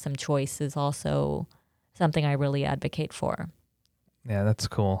employees have some choice is also something I really advocate for. Yeah, that's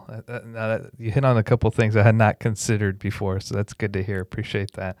cool. You hit on a couple of things I had not considered before, so that's good to hear.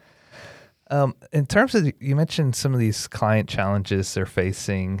 Appreciate that. In terms of, you mentioned some of these client challenges they're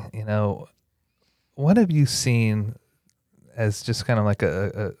facing, what have you seen as just kind of like I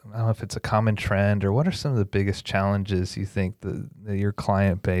don't know if it's a common trend, or what are some of the biggest challenges you think that your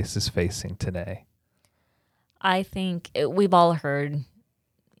client base is facing today? I think we've all heard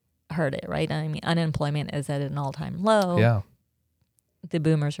it, right? I mean, unemployment is at an all-time low. Yeah. The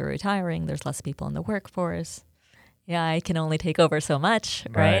boomers are retiring. There's less people in the workforce. Yeah, I can only take over so much,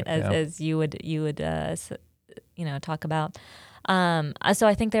 right? As you would talk about. So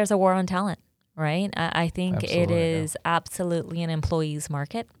I think there's a war on talent, right? I think it is absolutely an employee's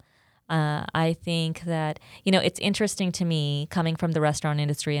market. I think that, it's interesting to me coming from the restaurant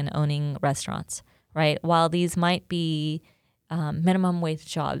industry and owning restaurants, right? While these might be minimum wage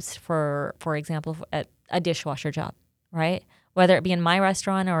jobs, for example, a dishwasher job, right? Whether it be in my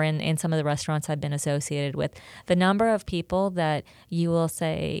restaurant or in some of the restaurants I've been associated with, the number of people that you will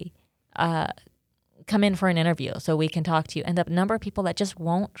say, come in for an interview so we can talk to you, and the number of people that just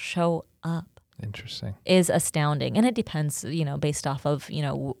won't show up Interesting. is astounding. And it depends, based off of,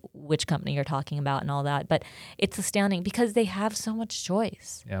 which company you're talking about and all that. But it's astounding because they have so much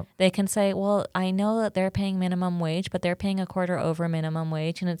choice. Yep. They can say, well, I know that they're paying minimum wage, but they're paying a quarter over minimum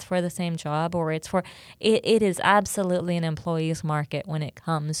wage and it's for the same job, or it's for, it is absolutely an employee's market when it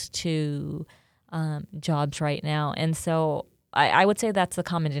comes to jobs right now. And so I would say that's the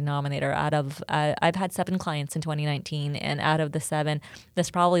common denominator. Out of I've had 7 clients in 2019, and out of the 7,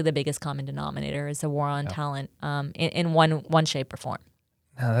 that's probably the biggest common denominator is the war on talent in one shape or form.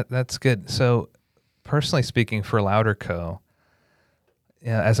 No, that's good. So, personally speaking, for Louder Co.,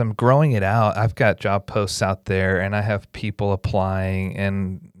 as I'm growing it out, I've got job posts out there, and I have people applying,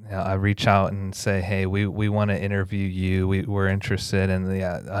 and I reach out and say, "Hey, we want to interview you. We're interested," and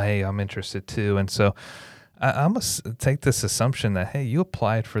hey, I'm interested too, and so. I must take this assumption that, hey, you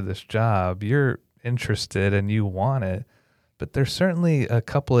applied for this job, you're interested and you want it, but there's certainly a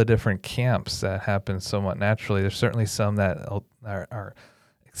couple of different camps that happen somewhat naturally. There's certainly some that are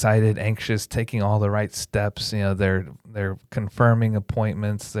excited, anxious, taking all the right steps. They're confirming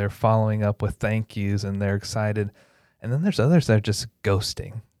appointments, they're following up with thank yous, and they're excited. And then there's others that are just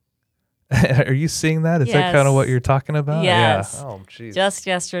ghosting. Are you seeing that? Is that kind of what you're talking about? Yes. Yeah. Oh, geez. Just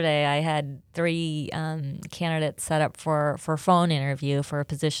yesterday, I had 3 candidates set up for phone interview for a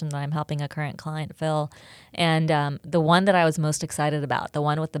position that I'm helping a current client fill. And the one that I was most excited about, the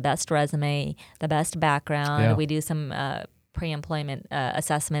one with the best resume, the best background, we do some pre-employment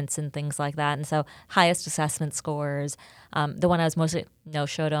assessments and things like that. And so highest assessment scores, the one I was most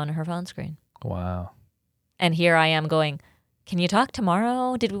no-showed on her phone screen. Wow. And here I am going, can you talk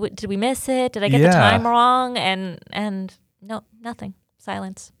tomorrow? Did we miss it? Did I get the time wrong? And no, nothing.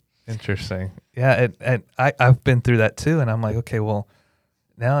 Silence. Interesting. Yeah, I've been through that too, and I'm like, okay, well,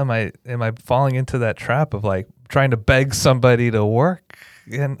 now am I falling into that trap of like trying to beg somebody to work?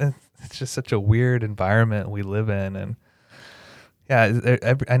 And it's just such a weird environment we live in, and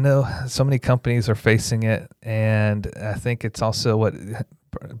I know so many companies are facing it, and I think it's also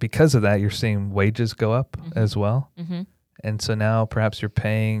because of that you're seeing wages go up as well. Mm-hmm. And so now perhaps you're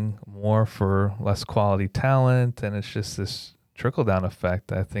paying more for less quality talent, and it's just this trickle-down effect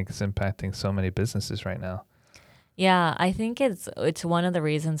that I think is impacting so many businesses right now. Yeah, I think it's one of the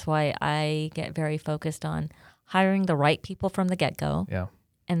reasons why I get very focused on hiring the right people from the get-go. Yeah.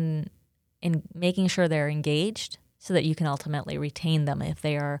 And making sure they're engaged so that you can ultimately retain them if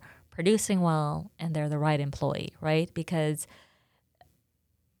they are producing well and they're the right employee, right? Because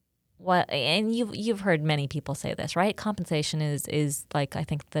and you've heard many people say this, right? Compensation is like, I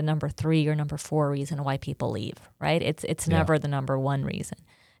think, the number 3 or number 4 reason why people leave, right? It's never the number 1 reason.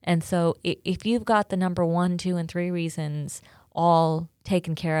 And so if you've got the number 1, 2, and 3 reasons all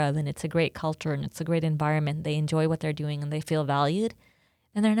taken care of, and it's a great culture and it's a great environment, they enjoy what they're doing and they feel valued,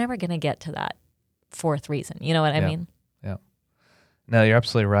 then they're never going to get to that 4th reason. You know what I mean? Yeah. No, you're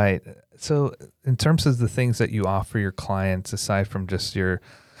absolutely right. So in terms of the things that you offer your clients, aside from just your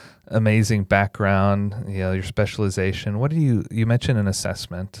amazing background, your specialization, what do you mentioned an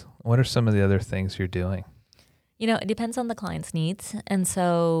assessment. What are some of the other things you're doing? It depends on the client's needs. And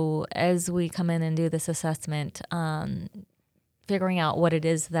so as we come in and do this assessment, figuring out what it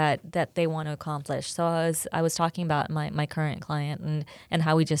is that they want to accomplish. So I was talking about my current client and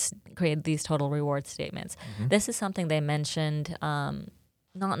how we just created these total reward statements. Mm-hmm. This is something they mentioned,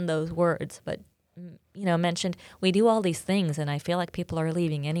 not in those words, but mentioned, we do all these things and I feel like people are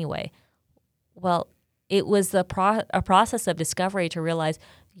leaving anyway. Well, it was a process of discovery to realize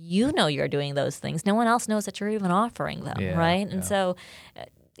you're doing those things. No one else knows that you're even offering them, right? And so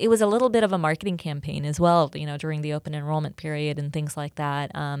it was a little bit of a marketing campaign as well, during the open enrollment period and things like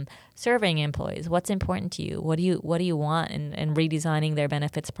that. Surveying employees, what's important to you? What do you want? And redesigning their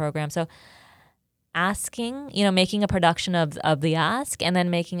benefits program. So asking, making a production of the ask, and then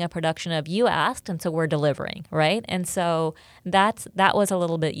making a production of you asked, and so we're delivering, right? And so that was a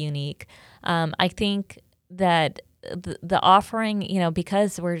little bit unique. I think that the offering,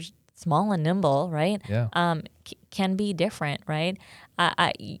 because we're small and nimble, right? Yeah. Can be different, right?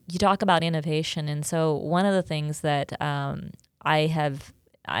 You talk about innovation, and so one of the things that I've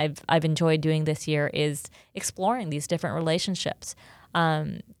enjoyed doing this year is exploring these different relationships.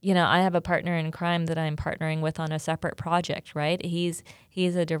 I have a partner in crime that I'm partnering with on a separate project, right? He's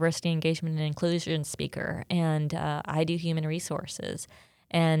a diversity, engagement, and inclusion speaker, and I do human resources.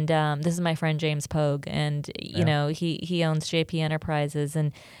 And this is my friend James Pogue, and he owns JP Enterprises,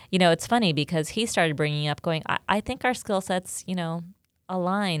 and it's funny because he started bringing up, going, I think our skill sets,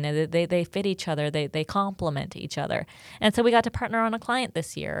 align. They fit each other. They complement each other. And so we got to partner on a client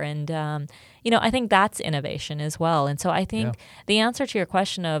this year. And, I think that's innovation as well. And so I think the answer to your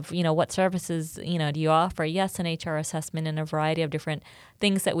question of, what services, do you offer? Yes, an HR assessment and a variety of different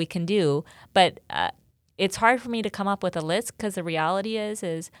things that we can do. But it's hard for me to come up with a list because the reality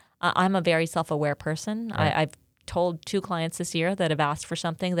is I'm a very self-aware person. Right. I've told 2 clients this year that have asked for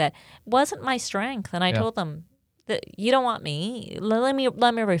something that wasn't my strength. And I told them, that you don't want me. Let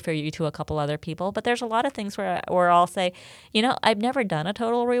me refer you to a couple other people. But there's a lot of things where I'll say, I've never done a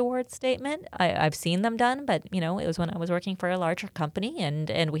total reward statement. I've seen them done, but it was when I was working for a larger company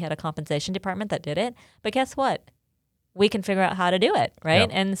and we had a compensation department that did it. But guess what? We can figure out how to do it, right?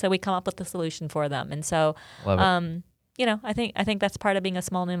 Yeah. And so we come up with the solution for them. And so, Love it. I think that's part of being a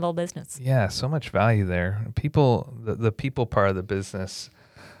small, nimble business. Yeah, so much value there. People, the people part of the business.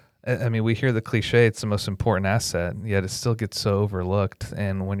 I mean, we hear the cliche, it's the most important asset, yet it still gets so overlooked.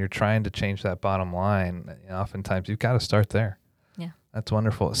 And when you're trying to change that bottom line, oftentimes you've got to start there. Yeah. That's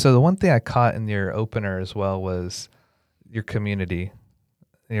wonderful. So the one thing I caught in your opener as well was your community,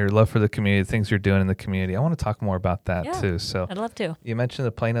 your love for the community, the things you're doing in the community. I want to talk more about that too. So I'd love to. You mentioned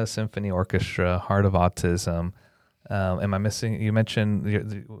the Plano Symphony Orchestra, Heart of Autism. Am I missing? You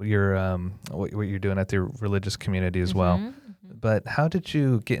mentioned your what you're doing at the religious community as well. But how did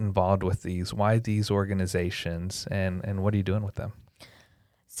you get involved with these? Why these organizations, and what are you doing with them?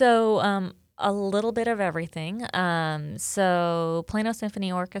 So a little bit of everything. So Plano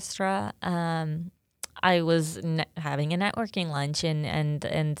Symphony Orchestra, I was having a networking lunch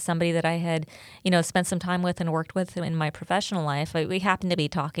and somebody that I had, spent some time with and worked with in my professional life, we happened to be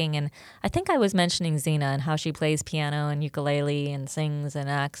talking, and I think I was mentioning Zena and how she plays piano and ukulele and sings and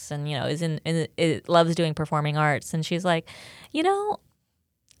acts and, loves doing performing arts. And she's like,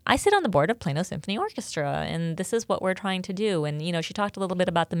 I sit on the board of Plano Symphony Orchestra, and this is what we're trying to do. And, she talked a little bit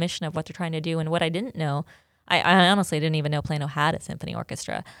about the mission of what they're trying to do. And what I didn't know, I honestly didn't even know Plano had a symphony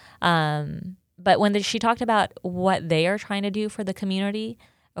orchestra. But when she talked about what they are trying to do for the community,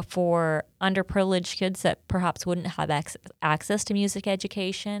 for underprivileged kids that perhaps wouldn't have access to music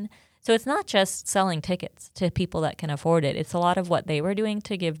education. So it's not just selling tickets to people that can afford it. It's a lot of what they were doing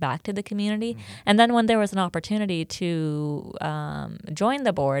to give back to the community. And then when there was an opportunity to join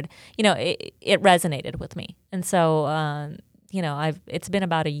the board, it resonated with me. And so, it's been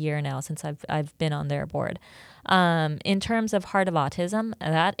about a year now since I've been on their board. In terms of Heart of Autism,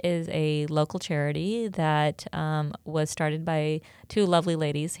 that is a local charity that was started by 2 lovely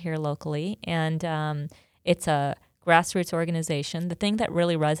ladies here locally, and it's a grassroots organization. The thing that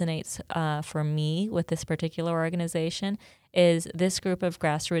really resonates for me with this particular organization is this group of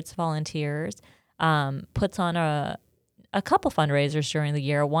grassroots volunteers puts on a couple fundraisers during the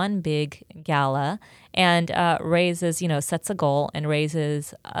year, one big gala, and raises, sets a goal and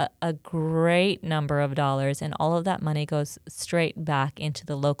raises a great number of dollars. And all of that money goes straight back into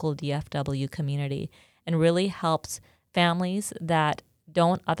the local DFW community and really helps families that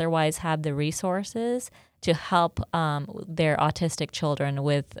don't otherwise have the resources to help their autistic children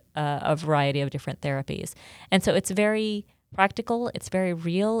with a variety of different therapies. And so it's very practical. It's very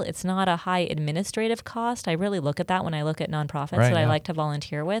real. It's not a high administrative cost. I really look at that when I look at nonprofits that I like to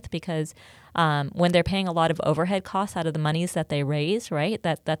volunteer with, because when they're paying a lot of overhead costs out of the monies that they raise, right,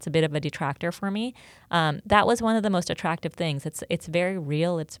 that's a bit of a detractor for me. That was one of the most attractive things. It's very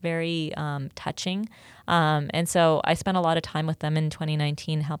real. It's very touching. And so I spent a lot of time with them in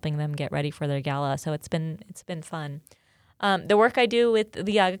 2019 helping them get ready for their gala. So it's been fun. The work I do with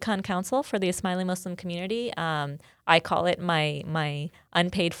the Aga Khan Council for the Ismaili Muslim community, I call it my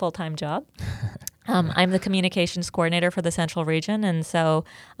unpaid full-time job. I'm the communications coordinator for the Central Region, and so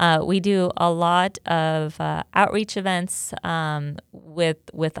we do a lot of outreach events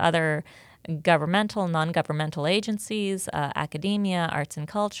with other governmental, non-governmental agencies, academia, arts and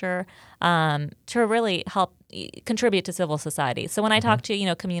culture, to really help contribute to civil society. So when I talk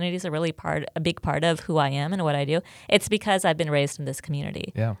to, communities are really a big part of who I am and what I do. It's because I've been raised in this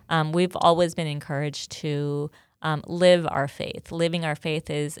community. Yeah. We've always been encouraged to live our faith. Living our faith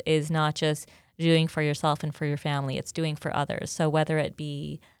is not just doing for yourself and for your family. It's doing for others. So whether it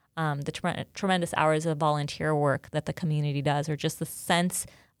be the tremendous hours of volunteer work that the community does, or just the sense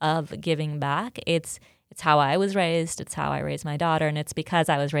of giving back, it's how I was raised. It's how I raised my daughter, and it's because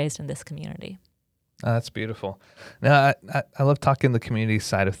I was raised in this community. Oh, that's beautiful. Now, I love talking the community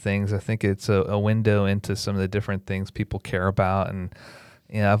side of things. I think it's a window into some of the different things people care about. And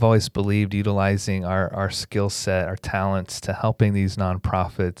I've always believed utilizing our skill set, our talents to helping these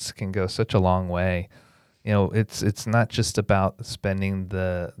nonprofits can go such a long way. it's not just about spending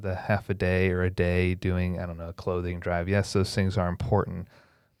the half a day or a day doing, I don't know, a clothing drive. Yes, those things are important,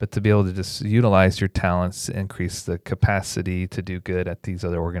 but to be able to just utilize your talents to increase the capacity to do good at these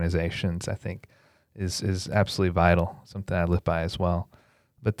other organizations, I think is absolutely vital, something I live by as well.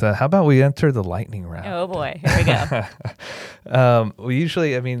 But how about we enter the lightning round? Oh boy, here we go. We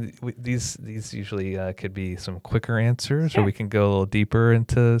usually, these usually could be some quicker answers, Sure. or we can go a little deeper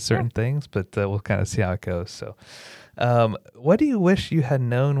into certain things, but we'll kind of see how it goes. So, what do you wish you had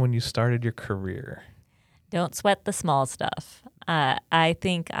known when you started your career? Don't sweat the small stuff. I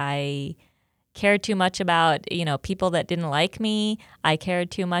think I cared too much about, people that didn't like me. I cared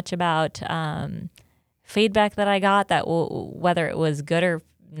too much about feedback that I got, that whether it was good or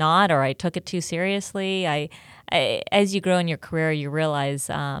not, or I took it too seriously. I as you grow in your career, you realize,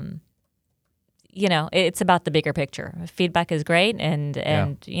 it's about the bigger picture. Feedback is great, and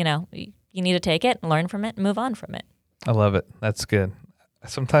you need to take it and learn from it and move on from it. I love it. That's good.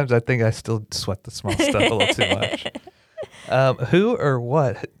 Sometimes I think I still sweat the small stuff a little too much. Who or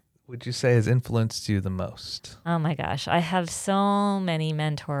what would you say has influenced you the most? Oh my gosh. I have so many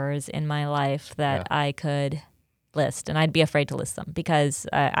mentors in my life that I could list, and I'd be afraid to list them because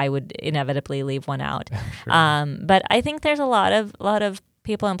I would inevitably leave one out. Sure. But I think there's a lot of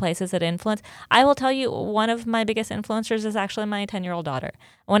people and places that influence. I will tell you, one of my biggest influencers is actually my 10-year-old daughter.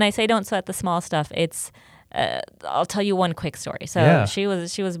 When I say don't sweat the small stuff, it's I'll tell you one quick story. So she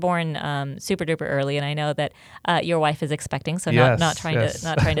was born super duper early, and I know that your wife is expecting. So not trying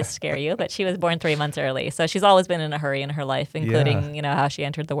to scare you, but she was born 3 months early. So she's always been in a hurry in her life, including how she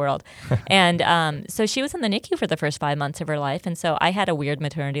entered the world. And so she was in the NICU for the first 5 months of her life, and so I had a weird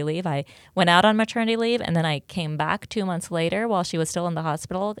maternity leave. I went out on maternity leave, and then I came back 2 months later while she was still in the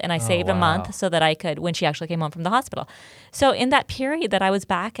hospital, and I saved a month so that I could, when she actually came home from the hospital. So in that period that I was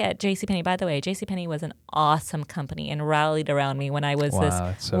back at JCPenney, by the way, JCPenney was an awesome company and rallied around me when I was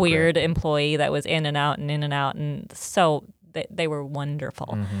this weird employee that was in and out. And so they were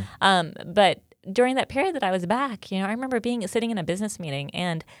wonderful. Mm-hmm. But during that period that I was back, I remember sitting in a business meeting,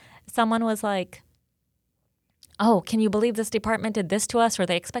 and someone was like, "Oh, can you believe this department did this to us, or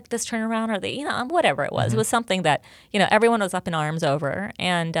they expect this turnaround, or they, whatever it was." Mm-hmm. It was something that, everyone was up in arms over.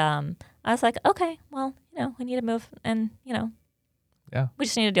 And I was like, okay, well, we need to move, and, we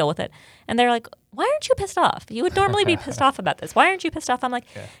just need to deal with it. And they're like, "Why aren't you pissed off? You would normally be pissed off about this. Why aren't you pissed off?" I'm like,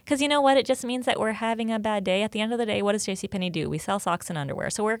 because you know what? It just means that we're having a bad day. At the end of the day, what does JCPenney do? We sell socks and underwear.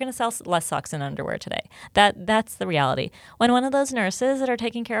 So we're going to sell less socks and underwear today. That's the reality. When one of those nurses that are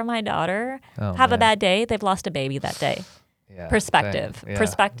taking care of my daughter have a bad day, they've lost a baby that day. Perspective. Yeah.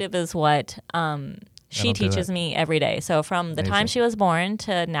 Perspective is what she teaches me every day. So from the time she was born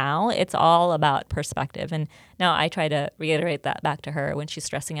to now, it's all about perspective. And now I try to reiterate that back to her when she's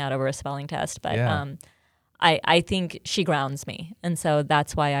stressing out over a spelling test. But I think she grounds me. And so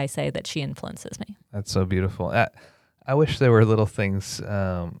that's why I say that she influences me. That's so beautiful. I wish there were little things.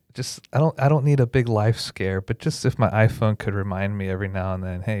 I don't need a big life scare, but just if my iPhone could remind me every now and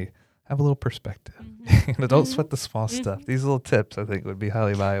then, hey, have a little perspective. Mm-hmm. Don't sweat the small stuff. These little tips, I think, would be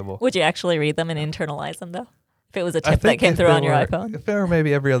highly valuable. Would you actually read them and internalize them, though? If it was a tip that came through on your iPhone? If it were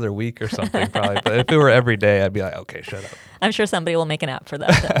maybe every other week or something, probably. But if it were every day, I'd be like, okay, shut up. I'm sure somebody will make an app for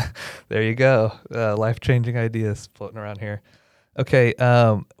that. There you go. Life-changing ideas floating around here. Okay,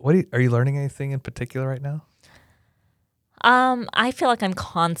 are you learning anything in particular right now? I feel like I'm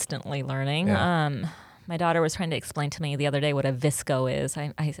constantly learning. Yeah. My daughter was trying to explain to me the other day what a visco is.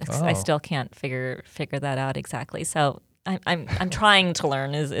 I still can't figure that out exactly. So I'm trying to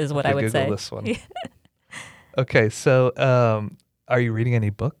learn is what I would say. Google this one. Okay, so are you reading any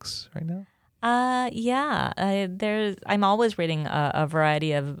books right now? Yeah. I'm always reading a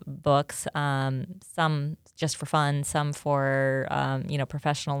variety of books. Some just for fun, some for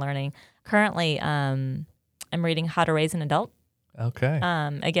professional learning. Currently, I'm reading How to Raise an Adult. Okay.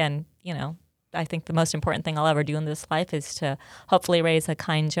 Again, I think the most important thing I'll ever do in this life is to hopefully raise a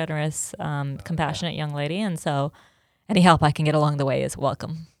kind, generous, compassionate young lady. And so any help I can get along the way is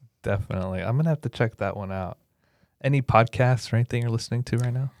welcome. Definitely. I'm going to have to check that one out. Any podcasts or anything you're listening to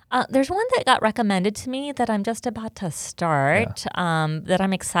right now? There's one that got recommended to me that I'm just about to start that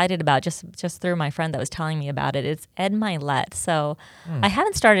I'm excited about just through my friend that was telling me about it. It's Ed Milet. So I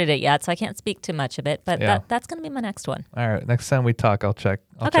haven't started it yet, so I can't speak too much of it, but that's going to be my next one. All right. Next time we talk, I'll check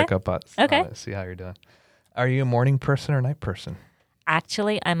up on it, see how you're doing. Are you a morning person or night person?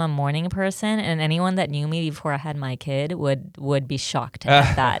 Actually, I'm a morning person, and anyone that knew me before I had my kid would be shocked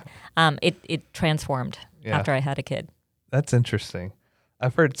at that. It transformed after I had a kid. That's interesting.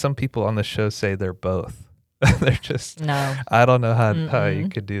 I've heard some people on the show say they're both. They're just, No. I don't know how you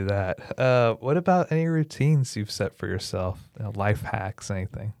could do that. What about any routines you've set for yourself? Life hacks,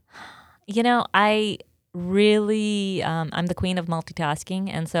 anything? I really, I'm the queen of multitasking.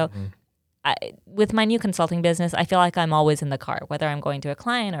 And so with my new consulting business, I feel like I'm always in the car, whether I'm going to a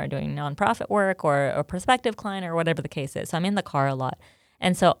client or doing nonprofit work or a prospective client or whatever the case is. So I'm in the car a lot.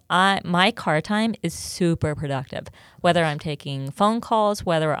 And so my car time is super productive, whether I'm taking phone calls,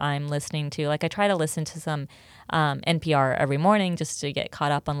 whether I'm listening to, I try to listen to some NPR every morning just to get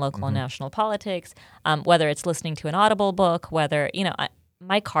caught up on local and national politics, whether it's listening to an Audible book, whether,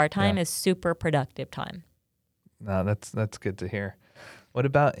 my car time is super productive time. No, that's good to hear. What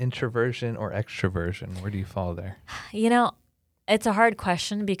about introversion or extroversion? Where do you fall there? It's a hard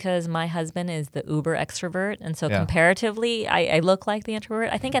question because my husband is the uber extrovert. And so comparatively, I look like the introvert.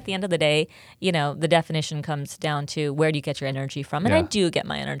 I think at the end of the day, the definition comes down to where do you get your energy from? And I do get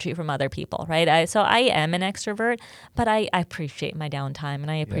my energy from other people, right? So I am an extrovert, but I appreciate my downtime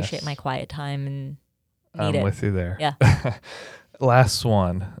and I appreciate my quiet time and need I'm with you there. Yeah. Last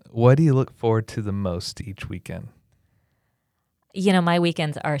one. What do you look forward to the most each weekend? My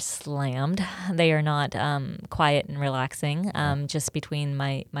weekends are slammed. They are not quiet and relaxing, just between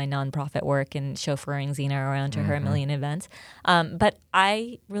my nonprofit work and chauffeuring Zena around to her million events. But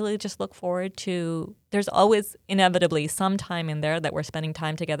I really just look forward to, there's always inevitably some time in there that we're spending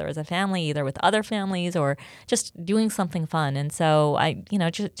time together as a family, either with other families or just doing something fun. And so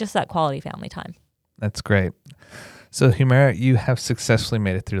just that quality family time. That's great. So Humera, you have successfully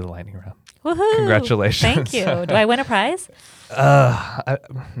made it through the lightning round. Woohoo! Congratulations. Thank you. Do I win a prize?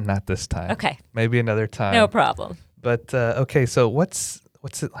 Not this time. Okay. Maybe another time. No problem. But okay, so what's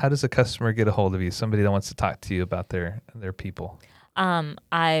it? How does a customer get a hold of you? Somebody that wants to talk to you about their people.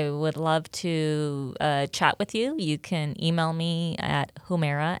 I would love to chat with you. You can email me at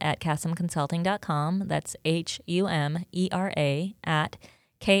humera@kassemconsulting.com. That's HUMERA at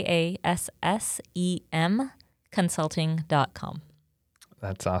KASSEM consulting.com.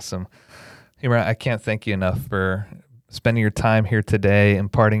 That's awesome. Humera, I can't thank you enough for spending your time here today,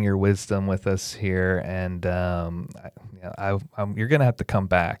 imparting your wisdom with us here. And you're going to have to come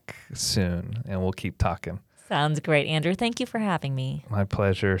back soon, and we'll keep talking. Sounds great, Andrew. Thank you for having me. My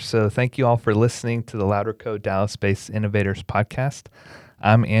pleasure. So thank you all for listening to the Louder Co. Dallas-based Innovators podcast.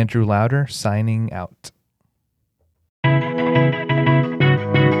 I'm Andrew Louder, signing out.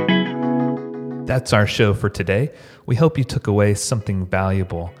 That's our show for today. We hope you took away something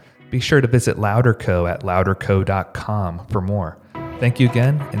valuable. Be sure to visit LouderCo at louderco.com for more. Thank you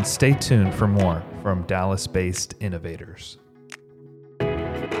again, and stay tuned for more from Dallas-based innovators.